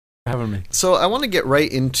having me. So I want to get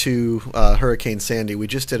right into Hurricane Sandy. We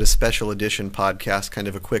just did a special edition podcast, kind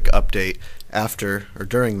of a quick update after or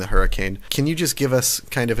during the hurricane. Can you just give us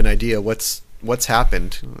kind of an idea what's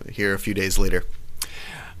happened here a few days later?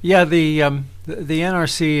 Yeah, the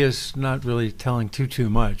NRC is not really telling too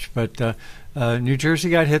much, but New Jersey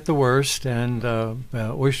got hit the worst, and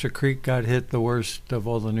Oyster Creek got hit the worst of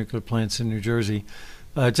all the nuclear plants in New Jersey.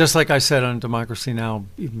 Just like I said on Democracy Now!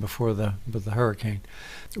 Even before the hurricane.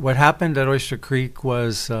 What happened at Oyster Creek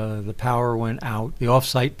was the power went out, the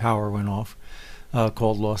offsite power went off,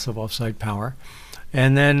 called loss of offsite power.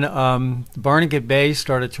 And then Barnegat Bay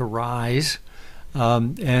started to rise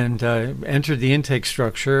and entered the intake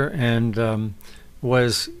structure and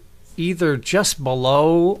was either just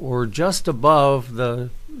below or just above the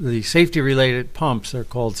safety-related pumps. They're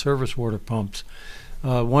called service water pumps.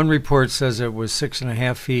 One report says it was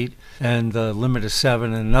 6.5 feet and the limit is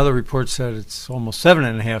 7, and another report said it's almost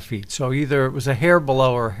 7.5 feet. So either it was a hair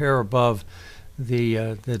below or a hair above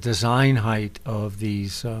the design height of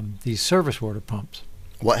these service water pumps.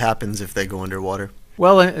 What happens if they go underwater?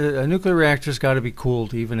 Well, a nuclear reactor's got to be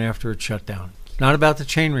cooled even after it's shut down. It's not about the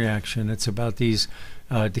chain reaction. It's about these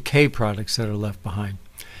decay products that are left behind.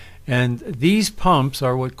 And these pumps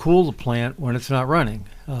are what cool the plant when it's not running.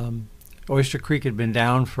 Oyster Creek had been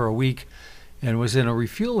down for a week and was in a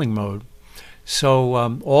refueling mode.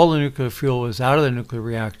 So all the nuclear fuel was out of the nuclear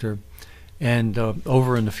reactor and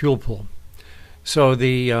over in the fuel pool. So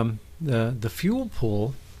the fuel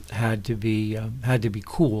pool had to be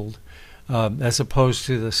cooled as opposed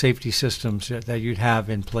to the safety systems that you'd have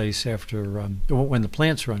in place after when the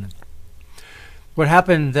plant's running. What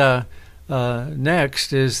happened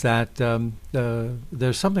next is that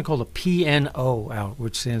there's something called a PNO out,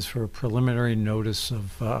 which stands for Preliminary Notice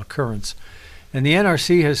of Occurrence. And the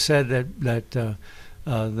NRC has said that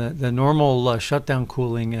the normal shutdown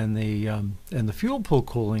cooling and the fuel pool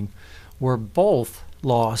cooling were both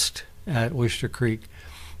lost at Oyster Creek,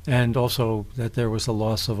 and also that there was a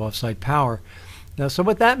loss of offsite power. Now, so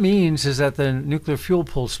what that means is that the nuclear fuel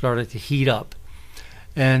pool started to heat up.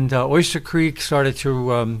 And Oyster Creek started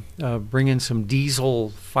to bring in some diesel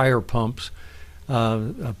fire pumps.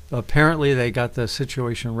 Apparently, they got the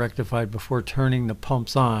situation rectified before turning the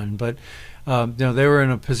pumps on. But they were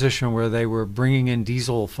in a position where they were bringing in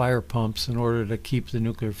diesel fire pumps in order to keep the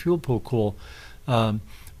nuclear fuel pool cool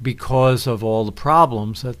because of all the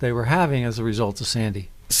problems that they were having as a result of Sandy.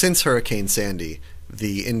 Since Hurricane Sandy,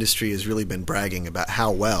 the industry has really been bragging about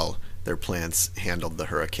how well their plants handled the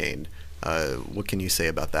hurricane. What can you say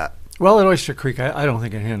about that? Well, at Oyster Creek, I don't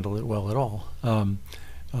think it handled it well at all.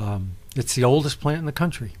 It's the oldest plant in the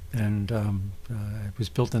country, and it was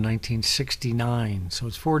built in 1969, so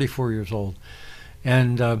it's 44 years old.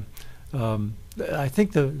 And I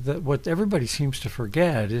think what everybody seems to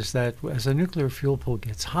forget is that as a nuclear fuel pool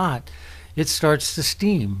gets hot, it starts to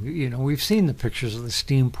steam. You know, we've seen the pictures of the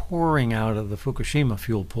steam pouring out of the Fukushima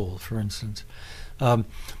fuel pool, for instance.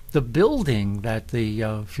 The building that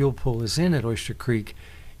the fuel pool is in at Oyster Creek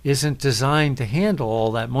isn't designed to handle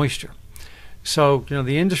all that moisture. So,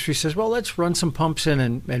 the industry says, well, let's run some pumps in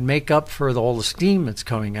and make up for all the steam that's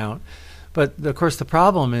coming out. But, of course, the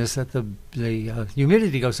problem is that the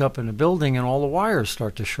humidity goes up in the building and all the wires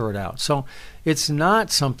start to short out. So it's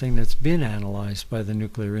not something that's been analyzed by the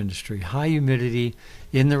nuclear industry. High humidity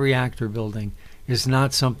in the reactor building is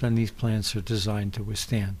not something these plants are designed to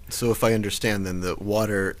withstand. So if I understand, then the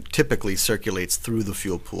water typically circulates through the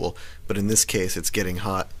fuel pool, but in this case it's getting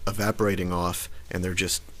hot, evaporating off, and they're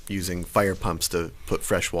just using fire pumps to put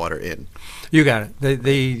fresh water in. You got it.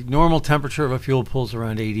 The normal temperature of a fuel pool is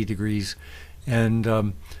around 80 degrees,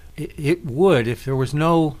 and it would, if there was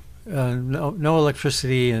no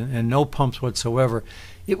electricity and no pumps whatsoever,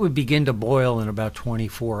 it would begin to boil in about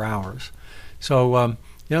 24 hours. So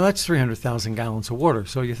that's 300,000 gallons of water.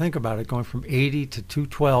 So you think about it, going from 80 to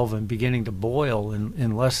 212 and beginning to boil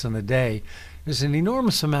in less than a day. There's an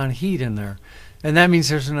enormous amount of heat in there, and that means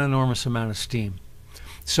there's an enormous amount of steam.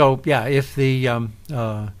 So yeah, if the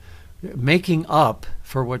making up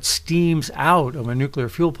for what steams out of a nuclear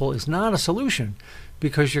fuel pool is not a solution,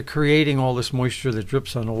 because you're creating all this moisture that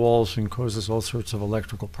drips on the walls and causes all sorts of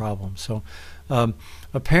electrical problems. So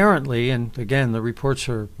apparently, and again, the reports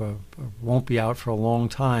won't be out for a long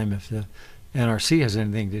time if the NRC has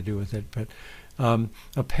anything to do with it, but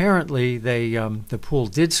apparently the pool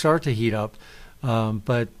did start to heat up,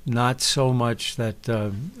 but not so much that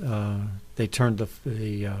they turned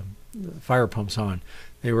the fire pumps on.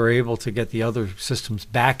 They were able to get the other systems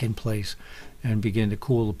back in place and begin to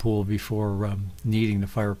cool the pool before needing the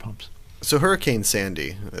fire pumps. So Hurricane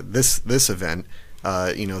Sandy, this event,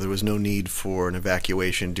 there was no need for an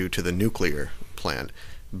evacuation due to the nuclear plant.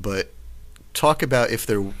 But talk about if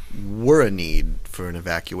there were a need for an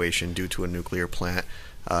evacuation due to a nuclear plant.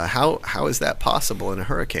 How is that possible in a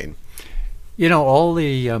hurricane? All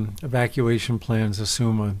the evacuation plans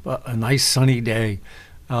assume a nice sunny day.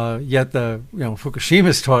 Yet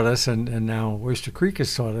Fukushima's taught us, and now Oyster Creek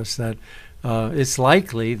has taught us that it's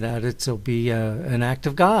likely that it'll be an act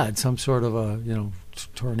of God, some sort of a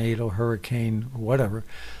tornado, hurricane, whatever.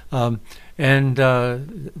 And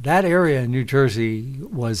that area in New Jersey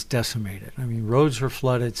was decimated. I mean, roads were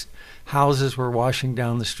flooded, houses were washing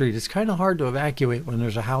down the street. It's kind of hard to evacuate when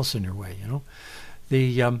there's a house in your way.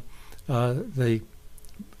 The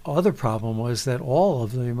other problem was that all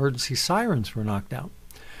of the emergency sirens were knocked out.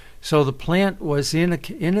 So the plant was in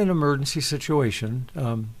an emergency situation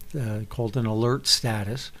called an alert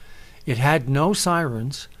status. It had no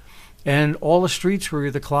sirens, and all the streets were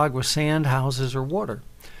either clogged with sand, houses, or water.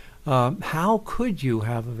 How could you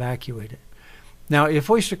have evacuated? Now, if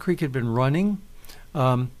Oyster Creek had been running,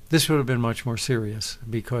 this would have been much more serious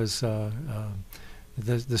because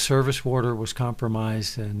the service water was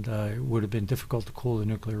compromised, and it would have been difficult to cool the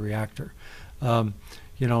nuclear reactor.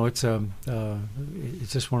 It's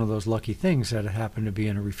just one of those lucky things that it happened to be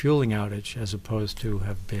in a refueling outage as opposed to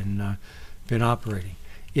have been operating.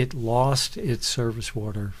 It lost its service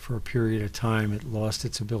water for a period of time. It lost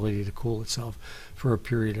its ability to cool itself for a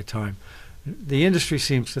period of time. The industry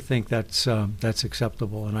seems to think that's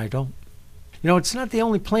acceptable, and I don't. It's not the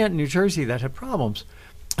only plant in New Jersey that had problems.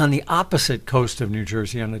 On the opposite coast of New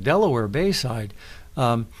Jersey, on the Delaware Bay side,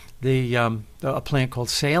 a plant called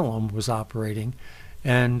Salem was operating.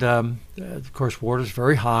 And, of course, water is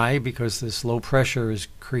very high because this low pressure is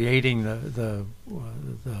creating the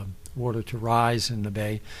water to rise in the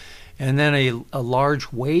bay. And then a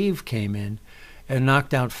large wave came in and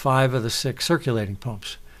knocked out 5 of the 6 circulating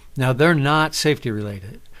pumps. Now, they're not safety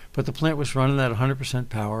related, but the plant was running at 100%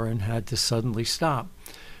 power and had to suddenly stop.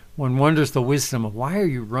 One wonders the wisdom of why are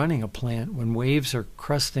you running a plant when waves are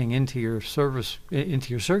crusting into your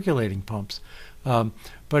circulating pumps.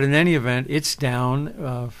 But in any event, it's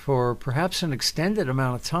down for perhaps an extended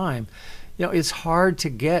amount of time. It's hard to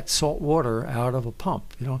get salt water out of a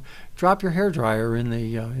pump. Drop your hairdryer in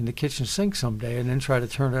the kitchen sink someday and then try to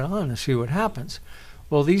turn it on and see what happens.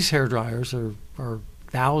 Well, these hairdryers are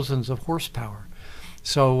thousands of horsepower.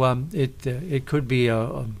 So it could be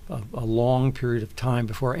a long period of time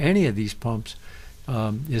before any of these pumps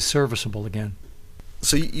is serviceable again.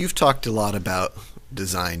 So you've talked a lot about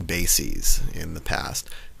design bases in the past,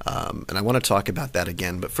 and I want to talk about that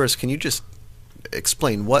again. But first, can you just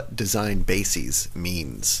explain what design bases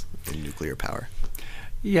means in nuclear power?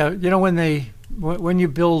 Yeah, when you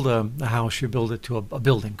build a house, you build it to a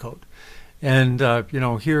building code, and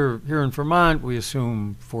here in Vermont we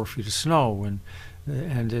assume 4 feet of snow, and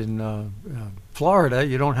in Florida,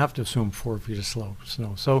 you don't have to assume 4 feet of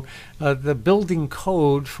snow. So the building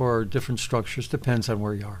code for different structures depends on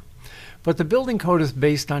where you are. But the building code is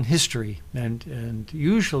based on history, and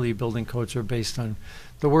usually building codes are based on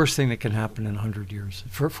the worst thing that can happen in 100 years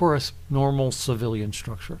for a normal civilian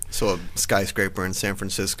structure. So a skyscraper in San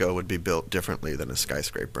Francisco would be built differently than a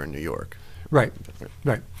skyscraper in New York. Right.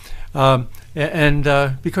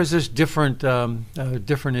 Because there's different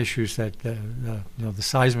issues that the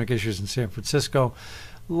seismic issues in San Francisco,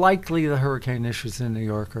 likely the hurricane issues in New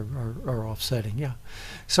York are offsetting. Yeah.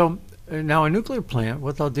 So now a nuclear plant,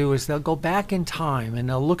 what they'll do is they'll go back in time and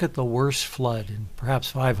they'll look at the worst flood in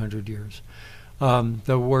perhaps 500 years,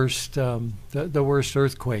 the worst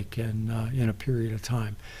earthquake in a period of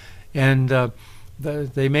time, and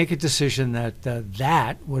they make a decision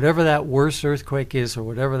that whatever that worst earthquake is or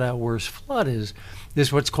whatever that worst flood is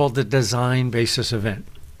what's called the design basis event.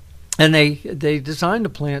 And they designed the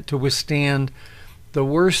plant to withstand the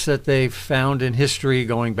worst that they've found in history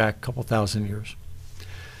going back a couple thousand years.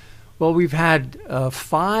 Well, we've had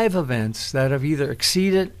 5 events that have either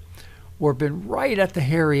exceeded or been right at the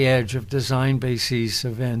hairy edge of design basis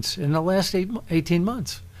events in the last 18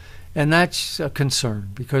 months. And that's a concern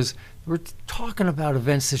because we're talking about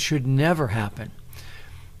events that should never happen.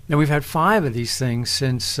 And we've had 5 of these things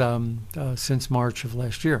since March of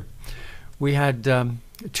last year. We had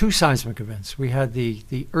 2 seismic events. We had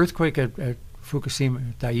the earthquake at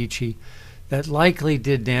Fukushima Daiichi that likely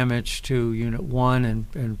did damage to Unit 1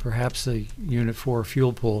 and perhaps the Unit 4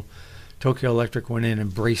 FuelPool. Tokyo Electric went in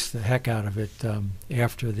and braced the heck out of it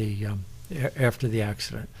after the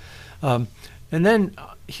accident. And then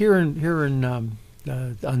here in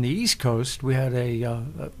on the East Coast, we had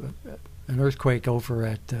an earthquake over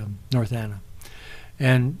at North Anna,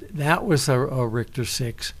 and that was a Richter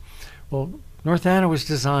 6. Well, North Anna was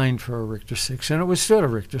designed for a Richter 6, and it withstood a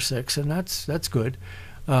Richter 6, and that's good.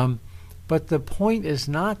 But the point is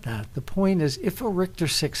not that. The point is, if a Richter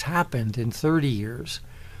 6 happened in 30 years,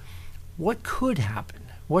 what could happen?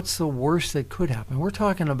 What's the worst that could happen? We're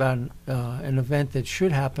talking about an event that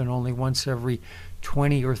should happen only once every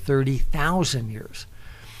 20 or 30,000 years.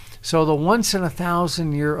 So the once in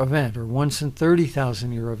 1,000-year event, or once in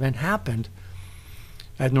 30,000-year event, happened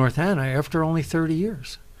at North Anna after only 30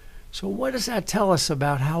 years. So what does that tell us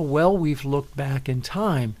about how well we've looked back in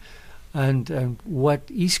time, and what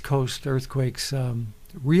East Coast earthquakes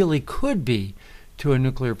really could be to a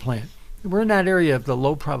nuclear plant? We're in that area of the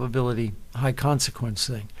low probability, high consequence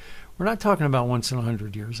thing. We're not talking about once in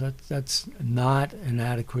 100 years. That's not an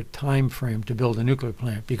adequate time frame to build a nuclear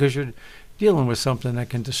plant, because you're dealing with something that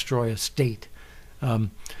can destroy a state.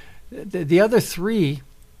 The other three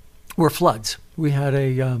were floods. We had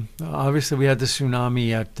obviously we had the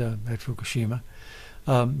tsunami at Fukushima.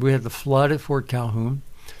 We had the flood at Fort Calhoun,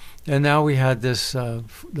 and now we had this the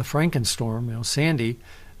Frankenstorm, Sandy,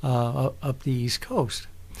 up the East Coast.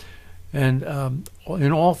 And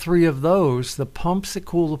in all three of those, the pumps that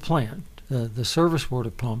cool the plant, the service water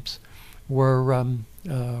pumps, were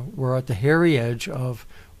at the hairy edge of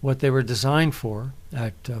what they were designed for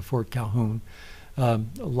at Fort Calhoun,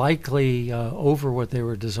 likely over what they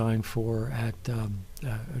were designed for at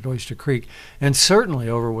Oyster Creek, and certainly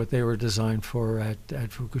over what they were designed for at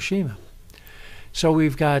Fukushima. So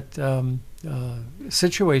we've got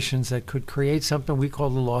situations that could create something we call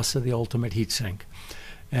the loss of the ultimate heat sink.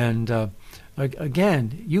 And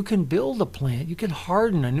again, you can build a plant, you can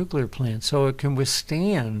harden a nuclear plant so it can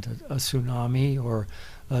withstand a tsunami or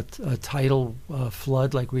a tidal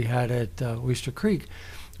flood like we had at Oyster Creek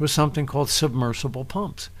with something called submersible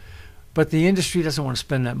pumps. But the industry doesn't want to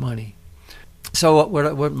spend that money. So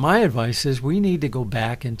what my advice is, we need to go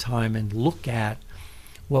back in time and look at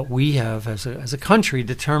what we have as a country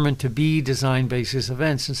determined to be design basis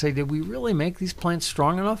events, and say, did we really make these plants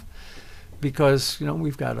strong enough? Because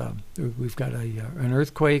we've got an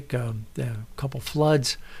earthquake, a couple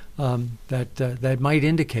floods that might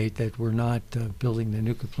indicate that we're not building the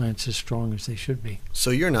nuclear plants as strong as they should be. So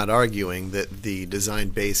you're not arguing that the design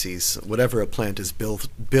bases, whatever a plant is built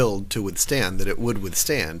to withstand, that it would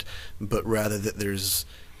withstand, but rather that there's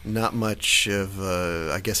not much of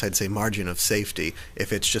I guess I'd say margin of safety.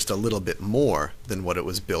 If it's just a little bit more than what it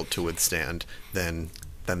was built to withstand, then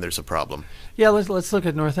there's a problem. Yeah, let's look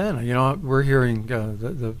at North Anna. We're hearing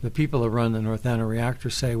the people that run the North Anna reactor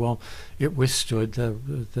say, well, it withstood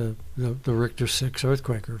the Richter 6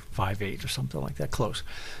 earthquake, or 5.8 or something like that, close.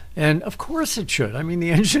 And of course it should. I mean,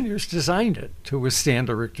 the engineers designed it to withstand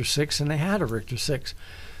a Richter 6, and they had a Richter 6.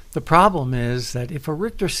 The problem is that if a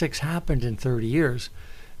Richter 6 happened in 30 years,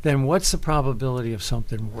 then what's the probability of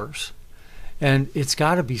something worse? And it's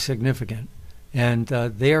got to be significant. And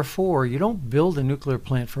therefore, you don't build a nuclear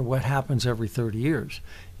plant for what happens every 30 years.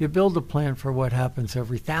 You build a plant for what happens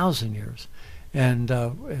every 1,000 years. And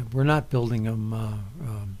we're not building them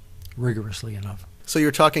rigorously enough. So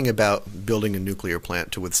you're talking about building a nuclear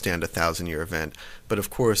plant to withstand a 1,000-year event. But of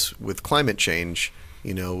course, with climate change,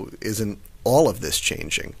 isn't all of this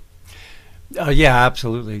changing? Yeah,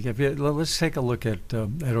 absolutely. Let's take a look at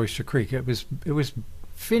Oyster Creek. It was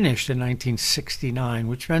finished in 1969,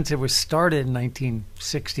 which meant it was started in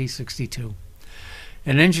 1960-62.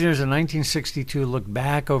 And engineers in 1962 looked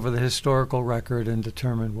back over the historical record and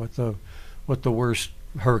determined what the worst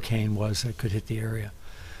hurricane was that could hit the area.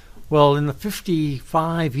 Well, in the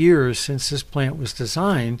 55 years since this plant was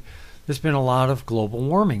designed, there's been a lot of global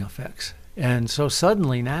warming effects. And so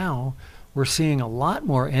suddenly now we're seeing a lot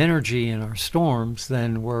more energy in our storms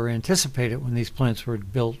than were anticipated when these plants were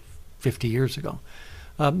built 50 years ago.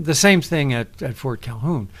 The same thing at Fort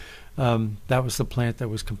Calhoun. That was the plant that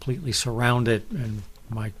was completely surrounded, and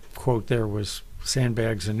my quote there was,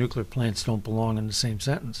 sandbags and nuclear plants don't belong in the same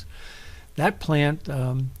sentence. That plant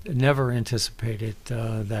never anticipated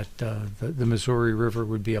that the Missouri River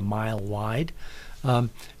would be a mile wide.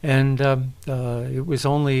 It was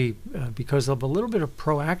only because of a little bit of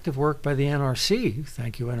proactive work by the NRC,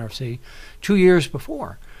 thank you NRC, 2 years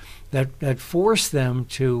before, that forced them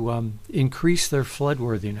to increase their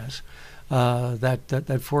floodworthiness,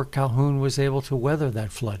 that Fort Calhoun was able to weather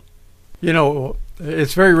that flood.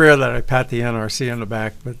 It's very rare that I pat the NRC on the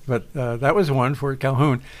back, but that was one, Fort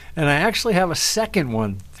Calhoun. And I actually have a second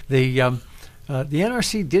one. The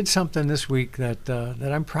NRC did something this week that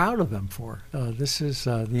I'm proud of them for. This is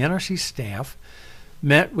the NRC staff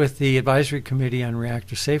met with the Advisory Committee on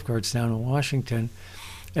Reactor Safeguards down in Washington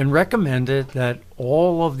and recommended that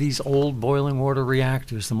all of these old boiling water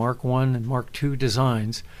reactors, the Mark I and Mark II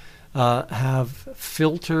designs, have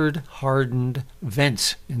filtered, hardened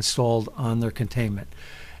vents installed on their containment.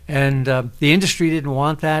 And the industry didn't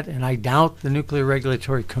want that, and I doubt the nuclear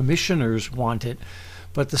regulatory commissioners want it.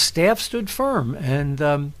 But the staff stood firm and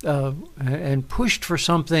pushed for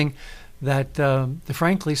something that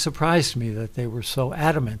frankly surprised me, that they were so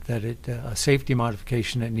adamant that a safety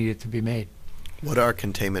modification that needed to be made. What are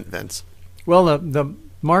containment vents? Well, the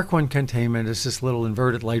Mark I containment is this little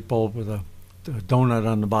inverted light bulb with a donut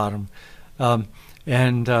on the bottom.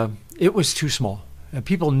 It was too small. And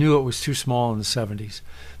people knew it was too small in the 70s.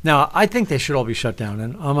 Now, I think they should all be shut down,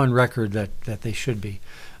 and I'm on record that they should be.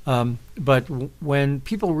 But when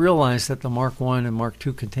people realized that the Mark I and Mark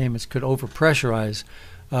II containments could overpressurize,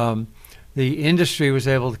 the industry was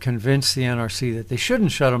able to convince the NRC that they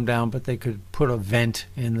shouldn't shut them down, but they could put a vent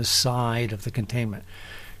in the side of the containment.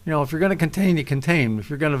 You know, if you're going to contain, you contain. If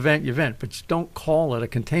you're going to vent, you vent. But you don't call it a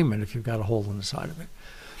containment if you've got a hole in the side of it.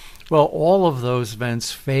 Well, all of those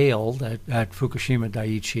vents failed at Fukushima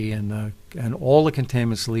Daiichi, and all the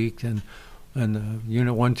containments leaked, and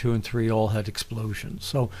Unit 1, 2, and 3 all had explosions.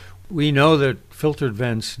 So we know that filtered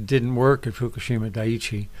vents didn't work at Fukushima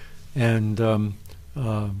Daiichi, and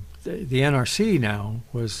the NRC now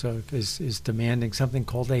is demanding something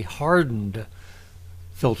called a hardened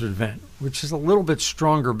filtered vent, which is a little bit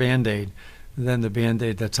stronger Band-Aid than the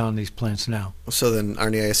Band-Aid that's on these plants now. So then,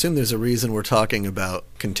 Arnie, I assume there's a reason we're talking about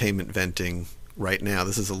containment venting right now.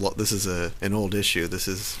 This is an old issue. This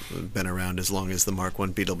has been around as long as the Mark I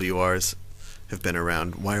BWRs have been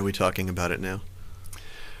around. Why are we talking about it now?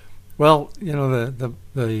 Well, you know,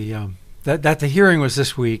 that the hearing was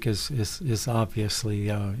this week is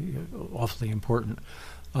obviously awfully important,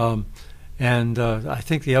 and I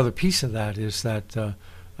think the other piece of that is that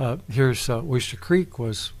here's Oyster Creek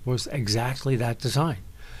was exactly that design.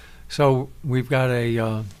 So we've got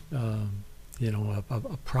a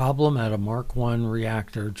problem at a Mark I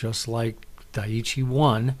reactor, just like Daiichi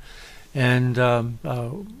 1, and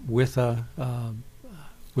with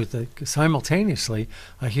simultaneously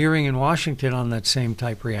a hearing in Washington on that same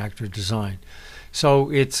type reactor design. So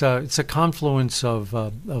it's a confluence of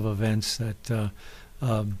events that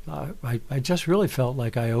I just really felt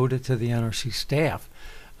like I owed it to the NRC staff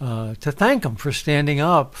to thank them for standing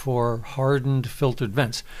up for hardened filtered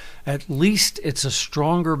vents. At least it's a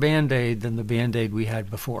stronger Band-Aid than the Band-Aid we had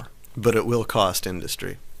before. But it will cost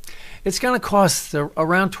industry. It's going to cost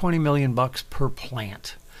around $20 million per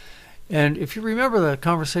plant. And if you remember the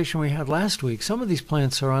conversation we had last week, some of these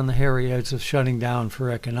plants are on the hairy edge of shutting down for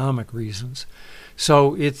economic reasons.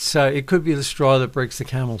 So it could be the straw that breaks the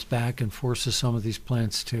camel's back and forces some of these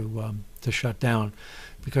plants to shut down,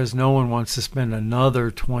 because no one wants to spend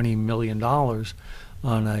another $20 million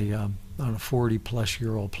on a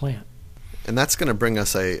 40-plus-year-old plant. And that's going to bring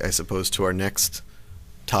us, I suppose, to our next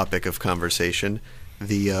topic of conversation.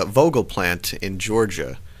 The Vogel plant in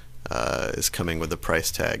Georgia is coming with a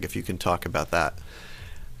price tag. If you can talk about that.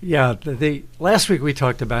 Yeah, last week we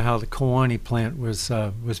talked about how the Kewanee plant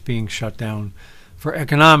was being shut down for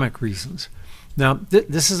economic reasons. Now,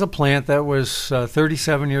 this is a plant that was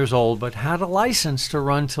 37 years old, but had a license to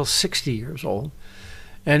run till 60 years old,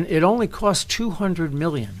 and it only cost $200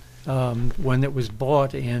 million when it was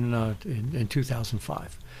bought in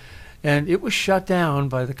 2005, and it was shut down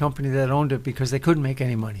by the company that owned it because they couldn't make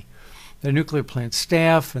any money. The nuclear plant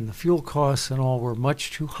staff and the fuel costs and all were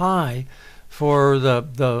much too high for the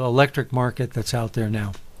electric market that's out there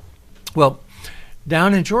now. Well,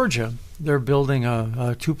 down in Georgia, they're building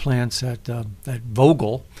two plants at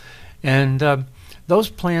Vogel, and those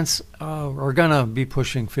plants are going to be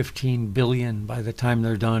pushing $15 billion by the time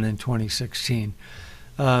they're done in 2016.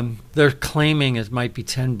 They're claiming it might be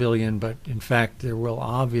 $10 billion, but in fact there will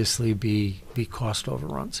obviously be cost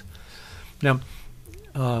overruns. Now,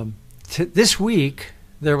 this week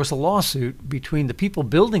there was a lawsuit between the people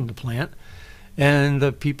building the plant and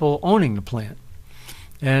the people owning the plant.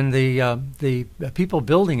 And the people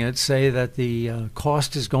building it say that the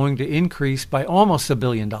cost is going to increase by almost $1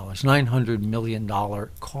 billion, $900 million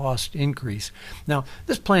cost increase. Now,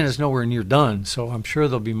 this plant is nowhere near done, so I'm sure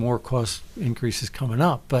there'll be more cost increases coming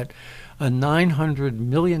up. But a $900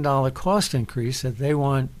 million cost increase that they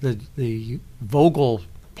want the Vogel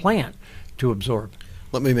plant to absorb.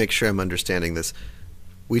 Let me make sure I'm understanding this.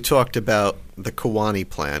 We talked about the Kewanee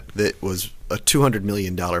plant that was a $200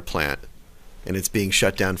 million plant, and it's being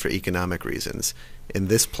shut down for economic reasons. And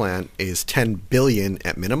this plant is $10 billion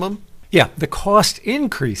at minimum? Yeah, the cost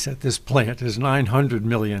increase at this plant is $900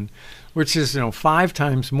 million, which is 5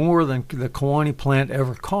 times more than the Kewanee plant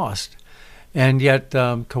ever cost. And yet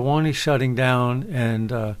Kewanee's shutting down,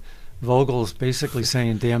 and Vogel's basically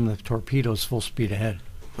saying, damn the torpedoes, full speed ahead.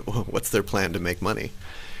 what's their plan to make money?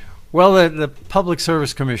 Well, the Public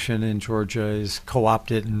Service Commission in Georgia is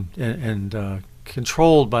co-opted and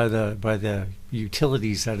controlled by the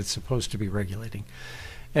utilities that it's supposed to be regulating.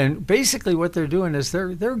 And basically what they're doing is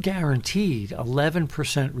they're guaranteed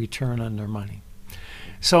 11% return on their money.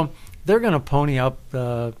 So they're going to pony up,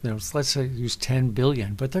 let's say use $10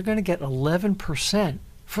 billion, but they're going to get 11%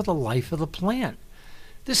 for the life of the plant.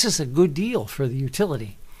 This is a good deal for the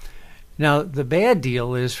utility. Now, the bad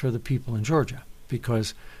deal is for the people in Georgia,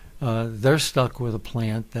 because they're stuck with a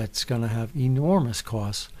plant that's going to have enormous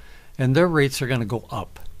costs, and their rates are going to go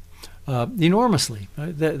up enormously.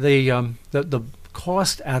 The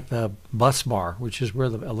cost at the bus bar, which is where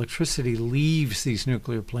the electricity leaves these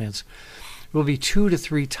nuclear plants, will be 2 to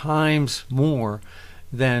 3 times more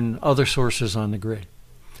than other sources on the grid.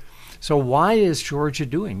 So why is Georgia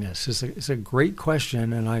doing this? It's a great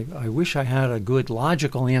question, and I wish I had a good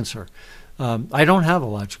logical answer. I don't have a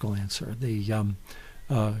logical answer. The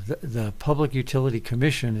Public Utility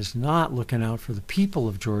Commission is not looking out for the people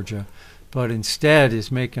of Georgia, but instead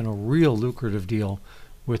is making a real lucrative deal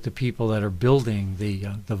with the people that are building the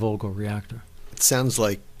Vogtle reactor. It sounds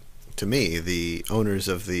like, to me, the owners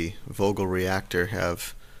of the Vogtle reactor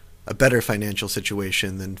have a better financial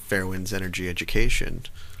situation than Fairwinds Energy Education.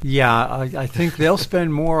 Yeah, I think they'll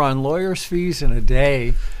spend more on lawyers' fees in a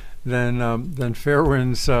day than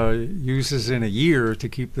Fairwinds uses in a year to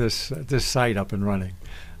keep this site up and running.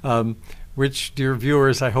 Which, dear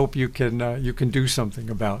viewers, I hope you can do something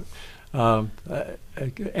about.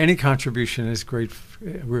 Any contribution is great.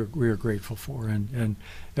 We are grateful for, and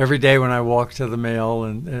every day when I walk to the mail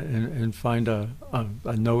and find a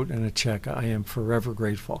note and a check, I am forever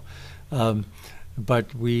grateful.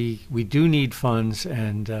 But we do need funds,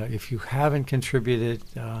 and if you haven't contributed,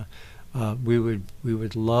 we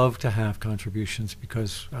would love to have contributions,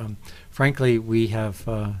 because frankly we have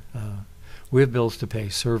bills to pay,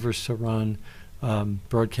 servers to run,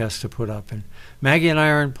 broadcasts to put up, and Maggie and I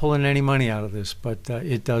aren't pulling any money out of this, but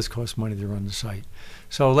it does cost money to run the site.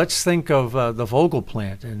 So let's think of the Vogtle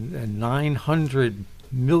plant and $900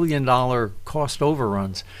 million cost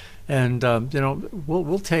overruns, and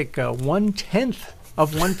we'll take 1/10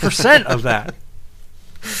 of 1% of that.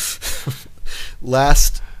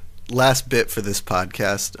 Last bit for this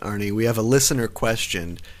podcast, Arnie. We have a listener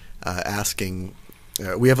question asking.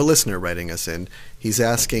 We have a listener writing us in. He's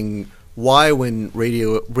asking, why, when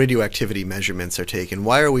radioactivity measurements are taken,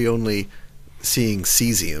 why are we only seeing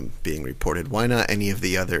cesium being reported? Why not any of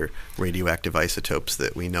the other radioactive isotopes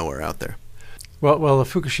that we know are out there? Well, the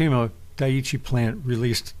Fukushima Daiichi plant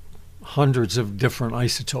released hundreds of different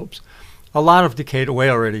isotopes. A lot have decayed away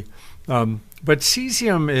already. But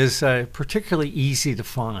cesium is particularly easy to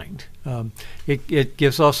find. It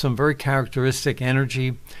gives off some very characteristic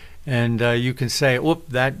energy, and you can say, "Whoop,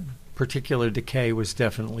 that particular decay was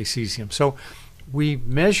definitely cesium." So we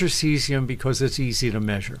measure cesium because it's easy to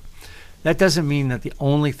measure. That doesn't mean that the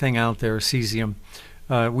only thing out there is cesium.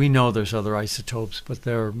 We know there's other isotopes, but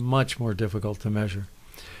they're much more difficult to measure.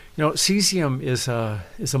 Cesium is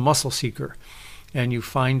a muscle seeker, and you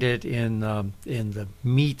find it in the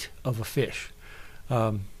meat of a fish,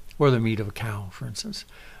 or the meat of a cow, for instance.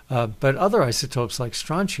 But other isotopes like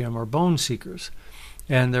strontium are bone seekers,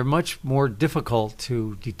 and they're much more difficult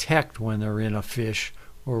to detect when they're in a fish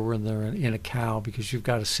or when they're in a cow, because you've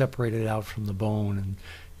got to separate it out from the bone,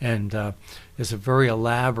 and there's a very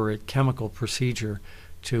elaborate chemical procedure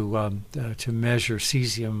to measure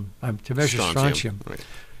cesium, to measure strontium. Right.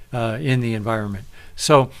 In the environment.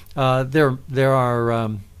 So there are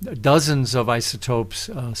dozens of isotopes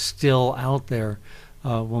still out there.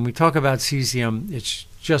 When we talk about cesium, it's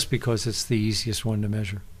just because it's the easiest one to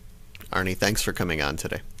measure. Arnie, thanks for coming on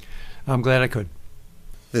today. I'm glad I could.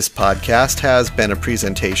 This podcast has been a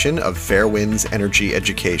presentation of Fairwinds Energy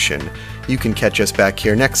Education. You can catch us back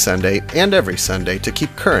here next Sunday and every Sunday to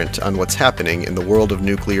keep current on what's happening in the world of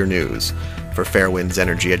nuclear news. For Fairwinds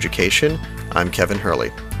Energy Education, I'm Kevin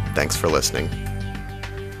Hurley. Thanks for listening.